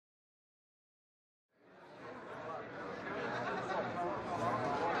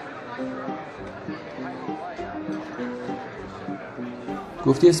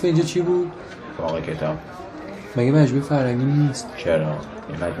گفتی اسم اینجا چی بود؟ باغ کتاب. مگه مجموعه فرهنگی نیست؟ چرا؟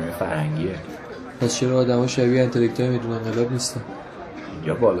 این مجموعه فرهنگیه. پس چرا آدم‌ها شبیه انتلکت‌های میدون انقلاب نیستن؟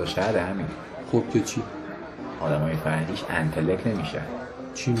 اینجا بالا شهر همین. خب که چی؟ آدمای فرهنگیش انتلکت نمیشه.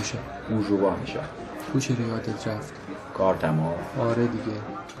 چی میشه؟ بورژوا میشه. تو چرا یادت رفت؟ کارتمو؟ آره دیگه.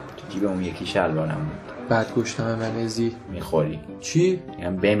 تو جیب اون یکی شلوارم بود. بعد گشتم من ازی میخوری؟ چی؟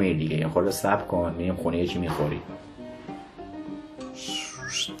 میگم بمیر دیگه، یه خورده صبر کن میریم خونه یه چی میخوری.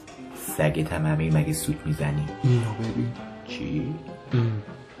 سگت هم همه مگه سوت میزنی؟ اینو ببین. چی؟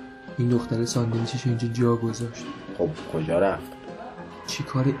 این دختر ساندویچش اینجا جا گذاشت. خب کجا رفت؟ چی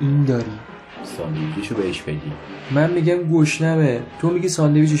کار این داری؟ ساندویچشو بهش بدی. من میگم گشنمه، تو میگی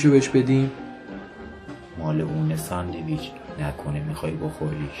ساندویچشو بهش بدیم؟ مال اون ساندویچ نکنه میخوای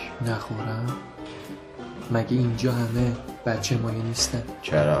بخوریش؟ نخورم؟ مگه اینجا همه بچه مایه نیستن؟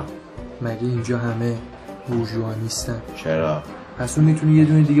 چرا؟ مگه اینجا همه بورژوا نیستن؟ چرا؟ پس اون میتونه یه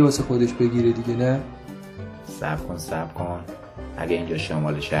دونه دیگه واسه خودش بگیره دیگه، نه؟ صبر کن اگه اینجا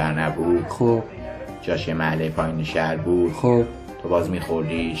شمال شهر نبود، خب جاش یه محله پایین شهر بود، خب تو باز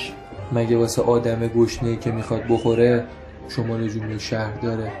میخوردیش؟ مگه واسه آدم گشنه‌ای که میخواد بخوره شمال جنوب شهر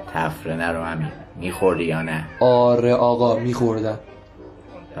داره؟ تفره نرو همین. میخوردی یا نه؟ آره آقا میخوردم.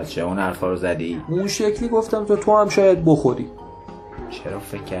 پس چه اون حرفا رو زدی؟ اون شکلی گفتم تو هم شاید بخوری. چرا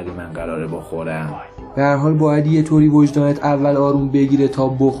فکر کردی من قراره بخورم؟ به هر حال باید یه طوری وجدانت اول آروم بگیره تا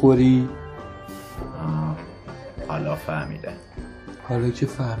بخوری. حالا فهمیده. حالا که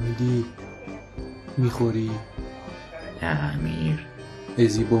فهمیدی میخوری؟ نه امیر،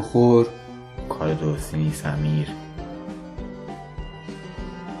 ازی بخور. کار درستی نیست امیر.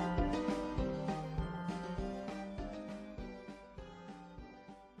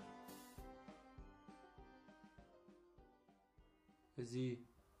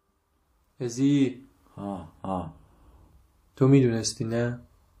 ازی ها تو میدونستی نه؟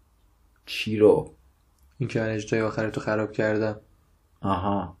 چی رو؟ این که اجرای آخرتو خراب کردم.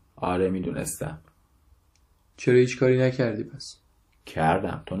 آره میدونستم. چرا هیچ کاری نکردی پس؟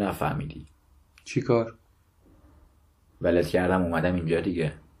 کردم، تو نفهمیدی. چی کار؟ ولت کردم اومدم اینجا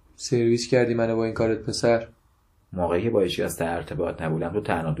دیگه. سرویس کردی منو با این کارت پسر. موقعی که با هیچکس در ارتباط نبودم تو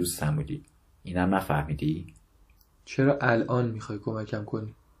تنها دوستم بودی. اینم نفهمیدی؟ چرا الان میخوای کمکم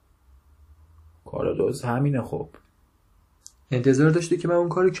کنی؟ کار دوست همینه. خب انتظار داشتی که من اون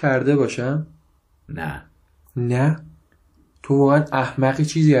کارو کرده باشم؟ نه. تو واقعا احمقی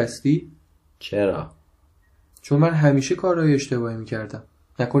چیزی هستی؟ چرا؟ چون من همیشه کارهای اشتباهی میکردم.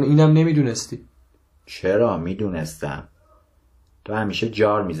 نکنه اینم نمیدونستی؟ چرا میدونستم. تو همیشه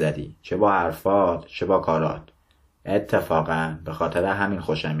جار میزدی، چه با حرفات چه با کارات. اتفاقا به خاطر همین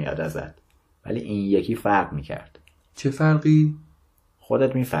خوشم میاد ازت. ولی این یکی فرق میکرد. چه فرقی؟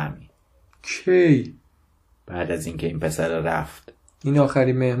 خودت میفهمی. کی؟ بعد از اینکه این پسر رفت. این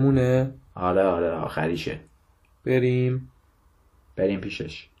آخری مهمونه؟ آره آخریشه. بریم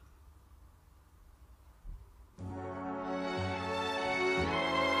پیشش.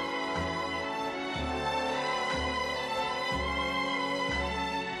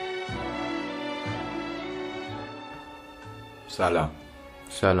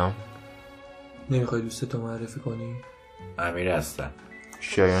 سلام. نمیخوای دوستتو معرفی کنی؟ امیر هستم.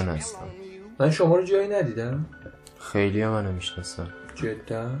 شایان هستم. من شما رو جایی ندیدم. خیلی هم منو میشناسن.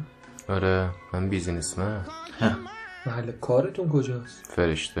 جدا؟ آره من بیزینسمن. محل کارتون کجاست؟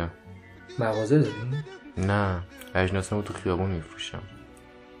 فرشته. مغازه دارین؟ نه اجناسمو تو خیابون میفروشم.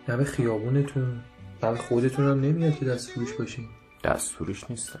 نه به خیابونتون؟ بعد خودتون هم نمیاد که دست فروش باشین؟ دست فروش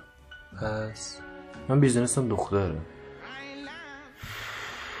نیستم. پس من بیزینسم دختره.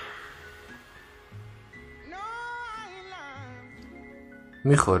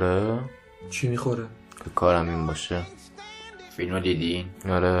 میخوره؟ چی میخوره؟ که کارم این باشه. فیلمو دیدین؟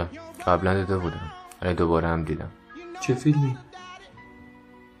 آره قبلا دیده بودم ولی دوباره هم دیدم. چه فیلمی؟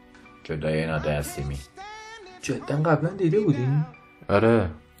 جدایی نادر سیمین. جدا قبلا دیده بودین؟ آره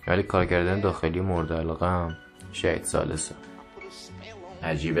ولی کارگردان داخلی مورد علاقه‌ام شهید ثالثه.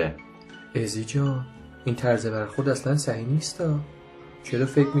 عجیبه. ازی جان این طرز برخورد اصلا صحیح نیستا. چرا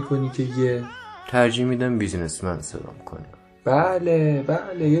فکر میکنی که ترجیح میدم بیزینسمن صدام کنی. بله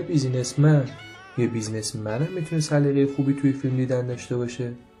یه بیزینسمن هم میتونه سلیقه خوبی توی فیلم دیدن داشته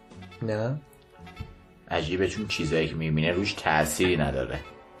باشه. نه عجیبه چون چیزایی که میبینه روش تأثیری نداره.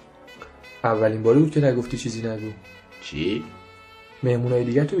 اولین باری بود که نگفتی چیزی نگو. چی؟ مهمونای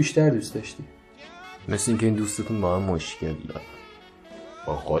دیگه تو بیشتر دوست داشتی. مثل اینکه این دوستتون با هم مشکل داره.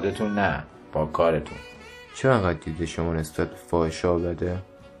 با خودتون نه، با کارتون. چرا انقدر دیده شما نسبت به فاحشه بده؟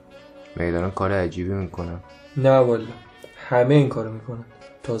 مگه دارن کار عجیبی میکنن؟ نه والا همه این کارو میکنن.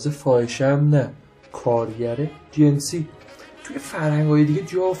 تازه فاحشه هم نه، کارگر جنسی. توی فرهنگ‌های دیگه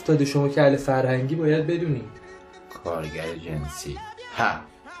جا افتاده، شما که اهل فرهنگی باید بدونی. کارگر جنسی. ها.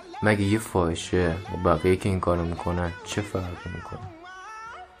 مگه یه فاحشه و بقیه که این کارو میکنن چه فرقی میکنه؟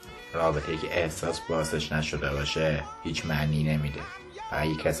 رابطه‌ای که احساس باعثش نشده باشه هیچ معنی نمیده. فقط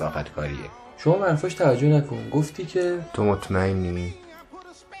یک کثافت کاریه. شما منفاش توجه نکن. گفتی که تو مطمئنی؟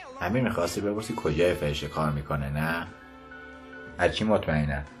 همین میخواستی بپرسی کجای فاحشه کار میکنه نه؟ از چی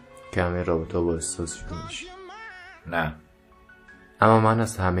مطمئنم؟ که همه رابطه با احساس شروع میشه. نه. اما من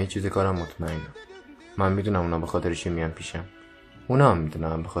از همه چیز کارم مطمئنم. من میدونم اونا به خاطرش میان پیشم. اونا هم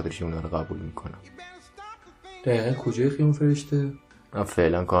میدونم به خاطرش اونا رو قبول میکنم. دقیقا کجای خیمون فرشته؟ من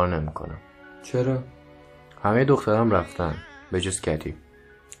فعلا کار نمیکنم. چرا؟ همه دخترام رفتن به جز کتی.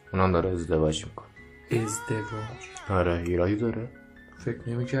 اونم داره ازدواج میکنه. ازدواج؟ آره ایرادی داره؟ فکر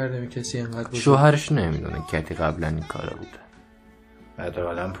نمی‌کردم کسی اینقدر بزرگ. شوهرش نمیدونه کتی قبلا این کاره بوده.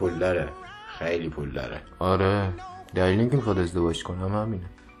 احتمالاً پول داره. خیلی پول داره. آره دلیل اینکه میخواد ازدواج کنه همینه.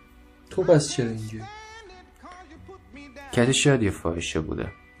 تو پس چرا اینجا؟ کتی شاید یه فاحشه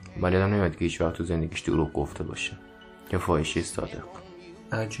بوده ولی آدم نمیاد که هیچ وقت تو زندگیش دروغ گفته باشه. یه فاحشه صادق.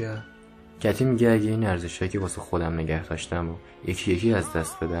 عجب. کتی میگه اگه این ارزشایی که واسه خودم نگه داشتم و یکی یکی از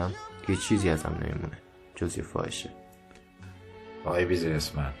دست بدم هیچ چیزی ازم نمیمونه جز یه فاحشه. آقای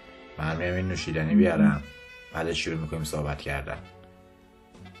بیزینسمن، من میام این نوشیدنی بیارم بعد شروع میکنیم صحبت کردن.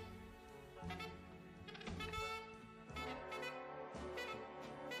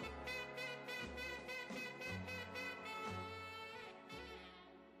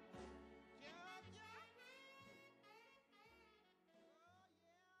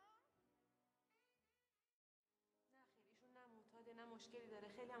 نه مشکلی داره،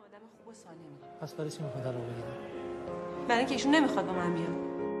 خیلی هم آدم خوب و سالمه. پس برای چی میخواد طلاق بگیره؟ برای اینکه ایشون نمیخواد با من بیاد.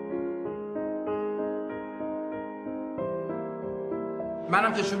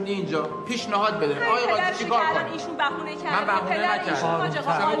 منم کشوندی اینجا پیشنهاد بده. آقای قاضی چیکار کنم؟ ایشون بهونه کرد. من بهونه نکردم.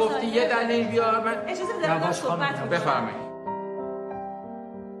 شما گفتی یه دلیل بیار. من اجازه بده من صحبت کنم. بفرمایید.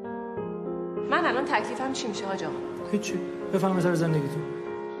 من الان تکلیفم چی میشه حاج آقا؟ هیچی. بفرمایید سر زندگیتون.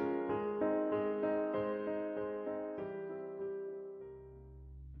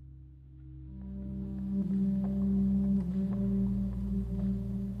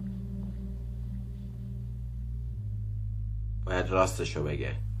 باید راستشو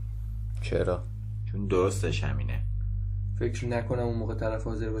بگه. چرا؟ چون درستش همینه. فکر نکنم اون موقع طرف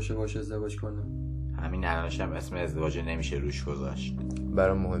حاضر باشه باشه ازدواج کنه. همین الانش هم اسم ازدواج نمیشه روش گذاشت.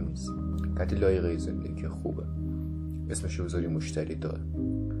 برام مهم نیست. کتی لایقه زندگی خوبه. اسمشو بذاری مشتری داره.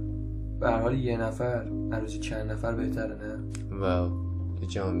 به هر حال یه نفر عروضی چند نفر بهتره نه؟ واو یه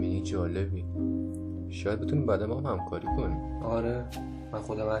جامعه جالبی. شاید بتونیم بعد ما هم همکاری کنیم. آره من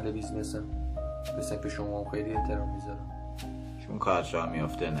خودم اهل بیزنسم. بسن که شما هم خیلی احترام میذارم. چون کارش راه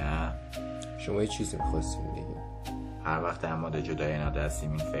میفته نه؟ شما یه چیزی میخواستیم بگیم. هر وقت در مورد جدایی نادر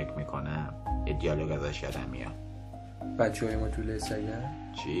سیمین فکر میکنم یه دیالوگ ازش یادم میاد. بچه‌های ما طول سگن؟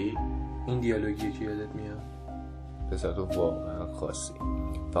 چی؟ این دیالوگیه که یادت میاد. پسر تو واقعا خاصی.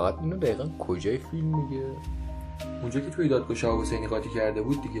 فقط اینو دقیقا کجای فیلم میگه؟ اونجا که توی دادگاه شاه حسینی قاطی کرده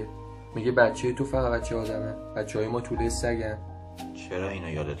بود دیگه. میگه بچه تو فقط بچه آدمه، بچه‌های ما طول سگن. چرا اینو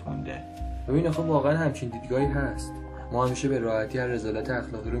یادت مونده؟ ببین آخه واقعا همچین دیدگاهی هست. ما همیشه به راحتی هر رذالت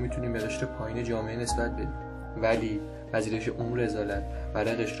اخلاقی رو میتونیم به قشر پایین جامعه نسبت بدیم، ولی پذیرش اون رذالت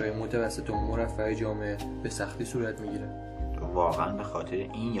برای قشرهای متوسط و مرفه جامعه به سختی صورت میگیره. تو واقعا به خاطر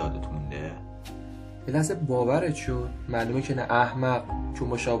این یادت مونده؟ یه لحظه باورت شد؟ معلومه که نه احمق، چون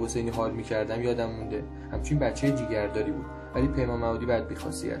با شاه حسینی حال میکردم یادم مونده. همچین بچه جیگرداری بود، ولی پیمان معادی بعد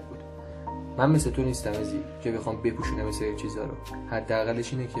بی‌خاصیت بود. من مثل تو نیستم ازی که بخوام بپوشونم این سری چیزا رو.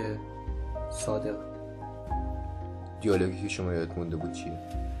 حداقلش اینه که صادق. دیالوگی که شما یادت مونده بود چیه؟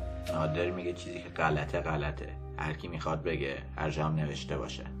 نادر میگه چیزی که غلطه. هر کی میخواد بگه، هر جا هم نوشته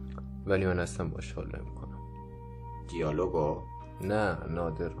باشه. ولی من اصلا باش حال نمیکنم. دیالوگو؟ نه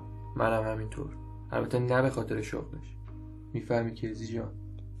نادر. منم همینطور. البته نه به خاطر شغلش. میفهمی که ازی جان؟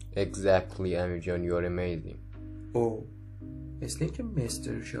 Exactly امیر جان you're amazing. او مثل اینکه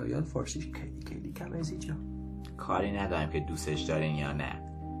مستر شایان فارسیش خیلی کم ازی جان. کاری ندارم که دوستش دارین یا نه،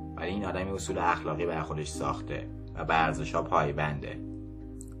 ولی این آدمی اصول اخلاقی برای خودش ساخته و به ارزش‌ها پایبنده.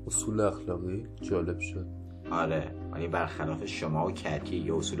 اصول اخلاقی؟ جالب شد. آره، ولی برخلاف شما و کتی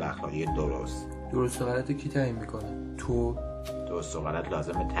یه اصول اخلاقی درست و غلط کی تعیین میکنه؟ تو؟ درست و غلط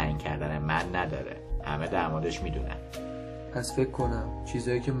لازم به تعیین کردن من نداره، همه در موردش میدونن. پس فکر کنم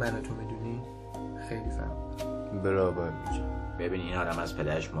چیزایی که من و تو میدونی خیلی فهم. برابر میشه. ببین این آدم از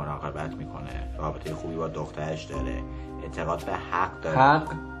پدرش مراقبت میکنه، رابطه خوبی با دخترش داره، اعتقاد به حق داره.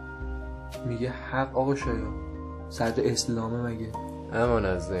 حق؟ میگه حق آقا شایان؟ صدر اسلامه مگه؟ امان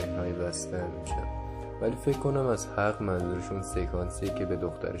از ذهنهای بسته میشه. ولی فکر کنم از حق منظورشون سکانسی که به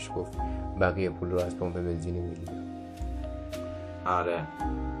دخترش گفت بقیه پول رو از پمپ بنزین میگیرم. آره،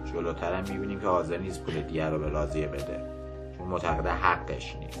 جلوترم میبینیم که حاضر نیست پول دیگه رو به راضیه بده، چون معتقد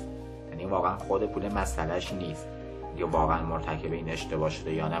حقش نیست. یعنی واقعا خود پول مسئلهش نیست، یا واقعا مرتکب این اشتباه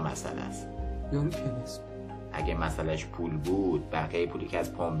شده یا نه مسئله است. یارو که نیست. اگه مسئلهش پول بود، بقیه پولی که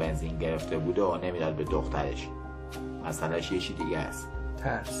از پمپ بنزین گرفته بود و نمیداد به دخترش. مسئلهش یه چی دیگه است.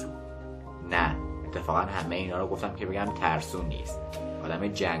 ترسو. نه، اتفاقا همه اینا رو گفتم که بگم ترسو نیست. آدم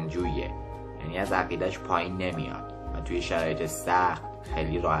جنگجویه، یعنی از عقیدش پایین نمیاد و توی شرایط سخت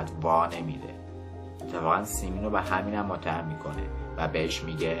خیلی راحت وا نمیده. اتفاقا سیمین رو به همینم متهم میکنه و بهش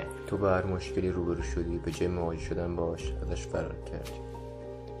میگه تو به هر مشکلی روبرو شدی به جای مواجه شدن باش ازش فرار کردی.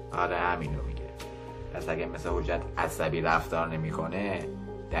 آره همین رو میگه. پس اگه مثل حجت عصبی رفتار نمیکنه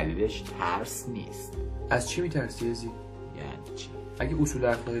دلیلش ترس نیست. از چی میترسی ازی؟ یعنی چی؟ اگه اصول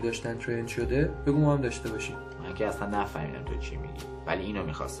اخلاقی داشتن ترند شده بگو ما هم داشته باشیم. من که اصلا نفهمیدم تو چی میگی، ولی اینو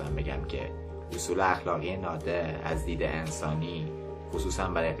میخواستم بگم که اصول اخلاقی نادر از دید انسانی خصوصا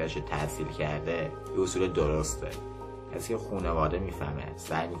برای قشر تحصیل کرده یه اصول درسته. کسی که خانواده میفهمه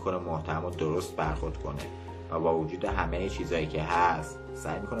سعی میکنه محترم و درست برخورد کنه و با وجود همه چیزایی که هست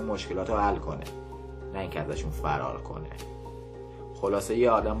سعی میکنه مشکلات رو حل کنه، نه اینکه ازشون فرار کنه. خلاصه یه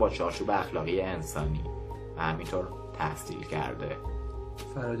آدم با چارچوب اخلاقی انسانی و همینطور تحصیل کرده.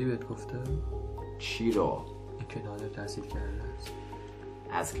 فرادی بهت گفته؟ چی رو؟ این که نادر تحصیل کرده است.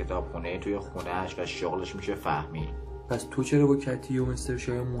 از کتابخونه توی خونهش و شغلش میشه فهمید. پس تو چرا با کتی و مستر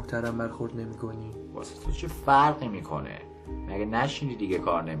شای محترم برخورد نمی کنی؟ واسه تو چه فرقی میکنه؟ مگه نشینی دیگه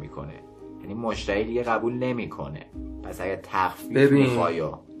کار نمیکنه؟ یعنی مشتری دیگه قبول نمیکنه. پس اگه تخفیف میخوای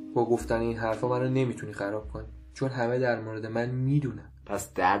با گفتن این حرفا منو نمیتونی خراب کنی، چون همه در مورد من میدونن.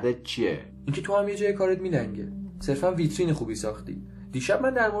 پس دردت چیه؟ اینکه تو هم یه جای کارت میلنگه. صرفا ویترین خوبی ساختی. دیشب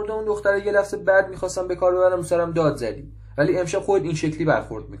من در مورد اون دختره یه لفظ بد میخواستم به کار ببرم، سرم داد زدی، ولی امشب خودت این شکلی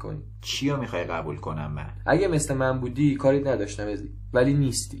برخورد میکنی. چیو میخوای قبول کنم من؟ اگه مثل من بودی کاری نداشتم ازی، ولی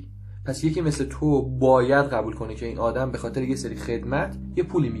نیستی. پس یکی مثل تو باید قبول کنه که این آدم به خاطر یه سری خدمت یه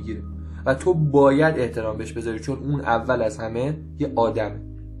پولی میگیره و تو باید احترام بهش بذاری، چون اون اول از همه یه آدمه.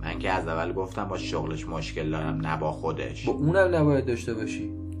 من که از اول گفتم با شغلش مشکل دارم، نه با خودش. با اونم نباید داشته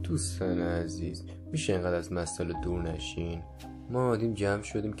باشی. دوستان عزیز، میشه اینقدر از مسئله دور نشین؟ ما آمدیم جمع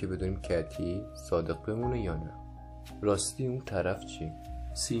شدیم که بدونیم کتی صادق بمونه یا نه. راستی اون طرف چی؟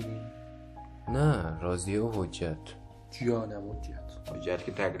 سیمین؟ نه، راضیه و حجت. جانم حجت. حجت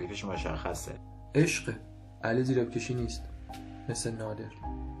که تکلیفش مشخصه. عشقه، اهل زیرکشی نیست مثل نادر.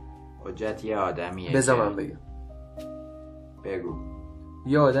 حجت یه آدمیه. بذار من بگم. بگو.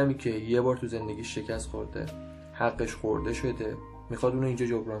 یه آدمی که یه بار تو زندگیش شکست خورده، حقش خورده شده، میخواد اونو اینجا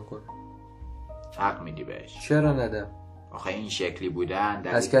جبران کنه. حق میدی بهش؟ چرا ندم؟ آخه این شکلی بودن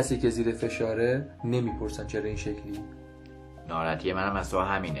از کسی که زیر فشاره نمیپرسن چرا این شکلی. ناراحتی منم از تو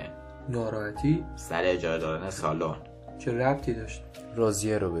همینه. ناراحتی؟ سر اجاره دادن سالن. چه ربطی داشت؟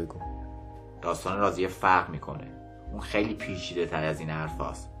 راضیه رو بگو. داستان راضیه فرق میکنه. اون خیلی پیچیده تر از این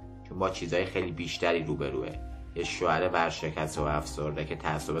حرفاست، چون با چیزای خیلی بیشتری روبروه. یه شوهر ورشکسته و افسرده که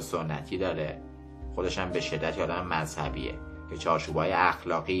تعصب سنتی داره، خودش هم به شدت آدم مذهبیه که چارچوبای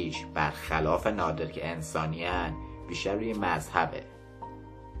اخلاقیش برخلاف نادر که انسانیان بیشتر روی مذهبه.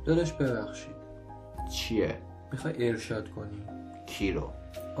 داداش ببخشید. چیه؟ میخوای ارشاد کنی؟ کی رو؟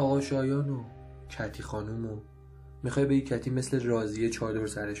 آقا شایانو، کتی خانومو. میخوای بگی کتی مثل راضیه چادر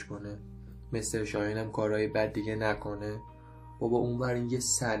سرش کنه، مثل شایانم کارهای بد دیگه نکنه؟ بابا اونور این یه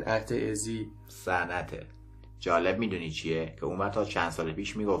صنعت ازی. صنعته. جالب میدونی چیه؟ که اونور تا چند سال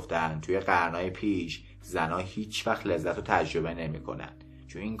پیش میگفتن توی قرنهای پیش زنها هیچ وقت لذت رو تجربه نمیکنن،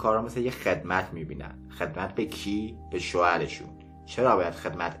 چون این کارا مثل یه خدمت میبینن. خدمت به کی؟ به شوهرشون. چرا باید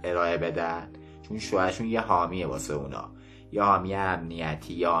خدمت ارائه بدن؟ چون شوهرشون یه حامیه واسه اونا، یه حامی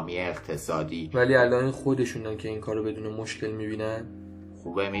امنیتی، یه حامی اقتصادی. ولی الان خودشونن که این کارو بدون مشکل میبینن.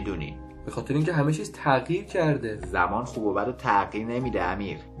 خوبه میدونی، به خاطر اینکه همه چیز تغییر کرده. زمان خوب و بد رو تغییر نمیده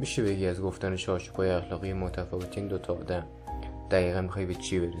امیر. میشه بگی از گفتن چارچوبای اخلاقی متفاوت این دوتا آدم دقیقا میخوای به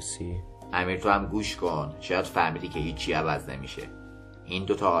چی برسی؟ امیر تو هم گوش کن، شاید فهمیدی که هیچی عوض نمیشه. این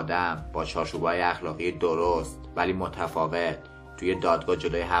دوتا آدم با چارچوبای اخلاقی درست ولی متفاوت توی دادگاه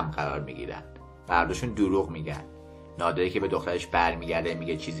جلوی هم قرار میگیرن. برداشون دروغ میگن. نادری که به دخترش برمیگرده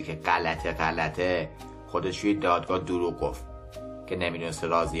میگه چیزی که غلطه، خودش توی دادگاه دروغ گفت که نمیدونسته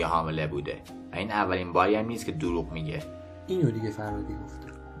راضیه حامله بوده و این اولین باری هم نیست که دروغ میگه. اینو دیگه فرادی گفته.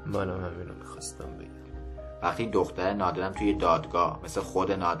 منم همینو میخواستم بگم. وقتی دختر نادرم توی دادگاه مثل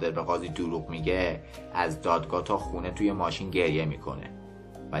خود نادر به قاضی دروغ میگه، از دادگاه تا خونه توی ماشین گریه میکنه،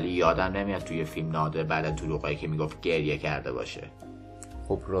 ولی یادم نمیاد توی فیلم نادر بعد از دروغایی که میگفت گریه کرده باشه.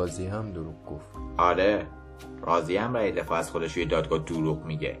 خب راضی هم دروغ گفت. آره، راضی هم برای دفاع از خودش روی دادگاه دروغ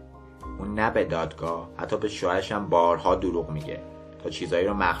میگه. اون نه به دادگاه، حتی به شوهرش هم بارها دروغ میگه تا چیزایی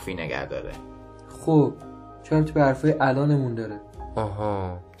رو مخفی نگه داره. خب چه ربطی به حرفای الانمون داره؟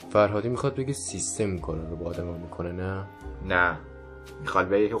 آها، فرهادی میخواد بگه سیستم این کارا رو با آدما میکنه. نه، میخواد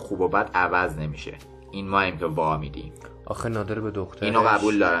بگه که خوب و بد عوض نمیشه. این ماییم که وا میدیم. آخه نادر به دخترش، اینو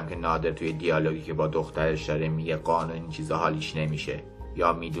قبول دارم که نادر توی دیالوگی که با دخترش داره میگه قانون این چیزا حالیش نمیشه،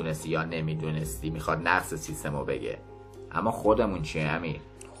 یا میدونستی یا نمیدونستی، میخواد نقص سیستمو بگه. اما خودمون چیه امیر؟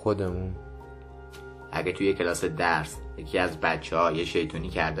 خودمون اگه توی کلاس درس یکی از بچه‌ها یه شیطونی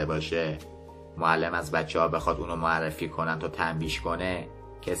کرده باشه، معلم از بچه‌ها بخواد اونو معرفی کنن تا تنبیهش کنه،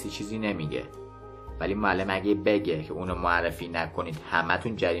 کسی چیزی نمیگه. ولی معلم اگه بگه که اونو معرفی نکنید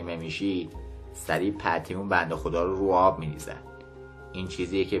همتون جریمه میشید، سریع پتیمون بنده خدا رو آب میریزن. این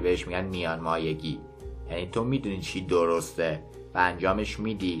چیزیه که بهش میگن میان مایگی. یعنی تو میدونی چی درسته و انجامش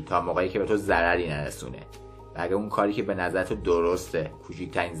میدی تا موقعی که به تو ضرری نرسونه. و اگه اون کاری که به نظر تو درسته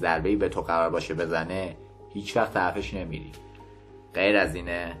کوچکترین ضربه‌ای به تو قرار باشه بزنه، هیچ وقت طرفش نمیری. غیر از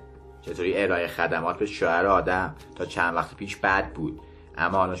اینه، چطوری ارائه خدمات به شوهر آدم تا چند وقت پیش بد بود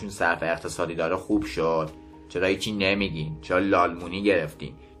اما حالاشون صرف اقتصادی داره خوب شد؟ چرا هیچی نمیگین؟ چرا لالمونی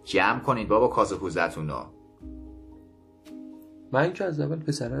گرفتین؟ جمع کنید بابا کاسه کوزتونو. من که از اول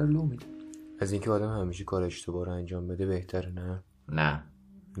پسره رو لو میدم. از اینکه آدم همیشه کار اشتباه رو انجام بده بهتره.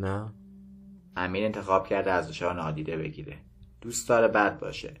 نه امیر انتخاب کرده از دشار نادیده بگیره. دوست داره بد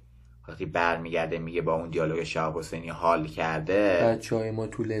باشه. وقتی برمیگرده میگه با اون دیالوگ شهاب حسینی حال کرده، بچه‌های ما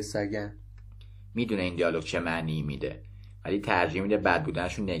طول سگن. میدونه این دیالوگ چه معنی میده، ولی ترجیح میده بد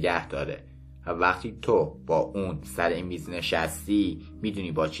بودنشو نگه داره. و وقتی تو با اون سر این میز نشستی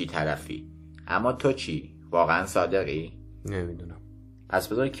میدونی با چی طرفی. اما تو چی؟ واقعا صادقی؟ نمیدونم. پس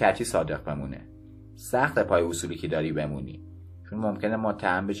بذار کتی صادق بمونه. سخت پای اصولی که داری بمونی، چون ممکنه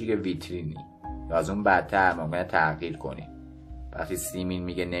متهم بشی که ویترینی، یا از اون بدتر ممکنه تغییر کنی. وقتی سیمین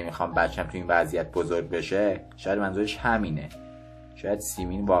میگه نمیخوام بچم تو این وضعیت بزرگ بشه، شاید منظورش همینه. شاید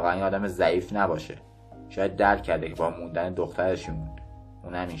سیمین واقعا یه آدم ضعیف نباشه. شاید درک کرده که با موندن دخترشون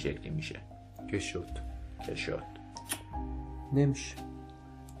اون همین شکلی میشه. که شد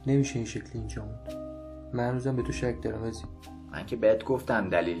نمیشه این شکلی اینجا موند. من هنوزم به تو شک دارم ازی. من که بهت گفتم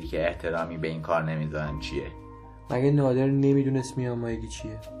دلیلی که احترامی به این کار نمیذارم چیه. مگه نادر نمیدونست میان مایگی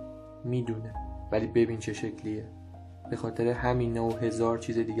چیه؟ میدونه، ولی ببین چه شکلیه. به خاطر همین و هزار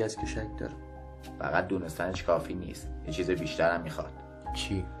چیز دیگه است که شک دارم. فقط دونستنش کافی نیست، یه چیز بیشتر هم میخواد.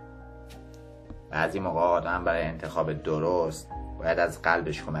 چی؟ بعضی موقع آدم برای انتخاب درست باید از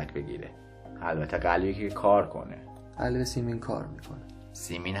قلبش کمک بگیره. البته قلبی که کار کنه. قلب سیمین کار میکنه.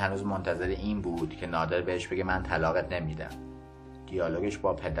 سیمین هنوز منتظر این بود که نادر بهش بگه من طلاقت نمیدم. دیالوگش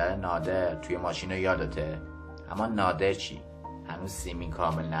با پدر نادر توی ماشین رو یادته. اما نادر چی؟ هنوز سیمین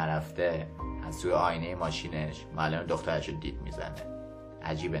کامل نرفته از توی آینه ماشینش معلم دخترش رو دید میزنه.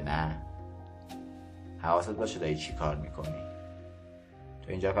 عجیبه نه؟ حواست باشه دایی چی کار میکنی.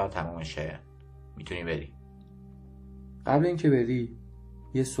 تو اینجا کار تموم شه، میتونی بری. قبل اینکه بری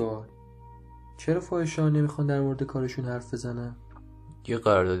یه سوال. چرا فاحشه نمیخوان در مورد کارشون حرف بزنن؟ یه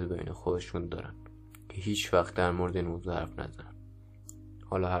قراردادی بین خودشون دارن که هیچ وقت در مورد این موضوع حرف نزنن.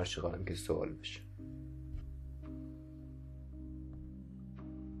 حالا هر چقدرم که سوال بشه.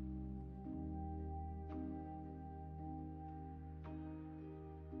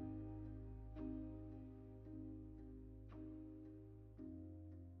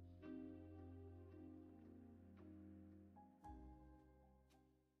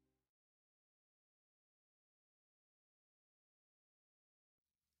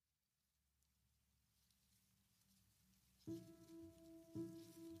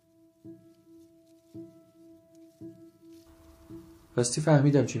 راستی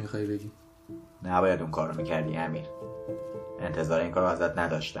فهمیدم چی میخوای بگی. نباید اون کارو میکردی امیر. انتظار این کارو ازت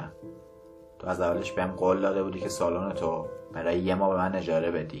نداشتم. تو از اولش بهم قول داده بودی که سالن تو برای یه ماه به من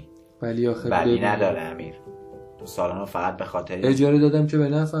اجاره بدی. ولی آخه ولی نداره امیر. تو سالن رو فقط به خاطر اجاره دادم که به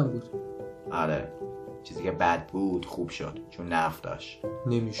نفعم بود. آره، چیزی که بد بود خوب شد چون نفع داشت.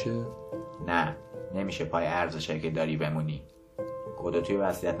 نمیشه. نه، نمیشه پای ارزشی که داری بمونی. کد توی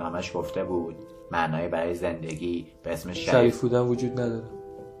وصیت‌نامه‌اش گفته بود معنای برای زندگی به اسم شریف بودن وجود نداره.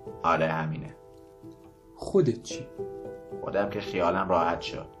 آره همینه. خودت چی؟ خودم که خیالم راحت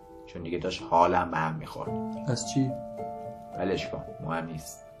شد چون دیگه داشت حالم به هم میخورد. از چی؟ ولش کن، مهم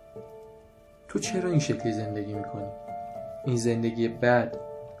نیست. تو چرا این شکلی زندگی میکنی؟ این زندگی بد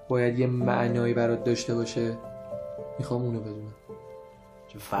باید یه معنایی برات داشته باشه؟ میخوام اونو بدونم.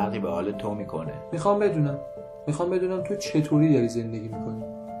 چه فرقی به حال تو میکنه؟ میخوام بدونم تو چطوری داری زندگی میکنی.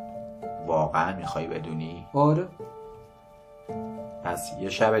 واقعا میخوای بدونی؟ آره. پس یه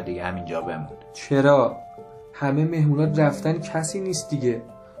شب دیگه هم اینجا بمون. چرا؟ همه مهمونات رفتن، کسی نیست دیگه.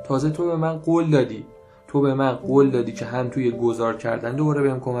 تازه تو به من قول دادی که هم توی گذار کردن دوباره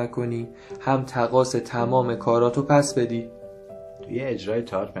بهم کمک کنی، هم تقاص تمام کاراتو پس بدی. توی اجرای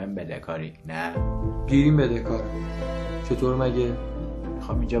تئاتر بهم بدهکاری نه؟ گیریم بدهکارم. چطور مگه؟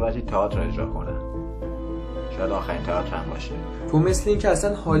 میخوام اینجا وقتی تئاتر اجرا کنم. شاید آخرین تئاتر هم باشه. تو مثل این که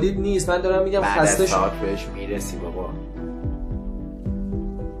اصلا حالیت نیست. من دارم میگم خسته شدم. بعد از تئاتر بهش میرسی بابا.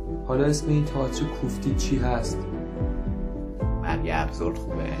 حالا اسم این تئاتر کوفتی چی هست؟ مرگ ابزورد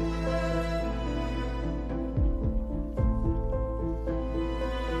خوبه.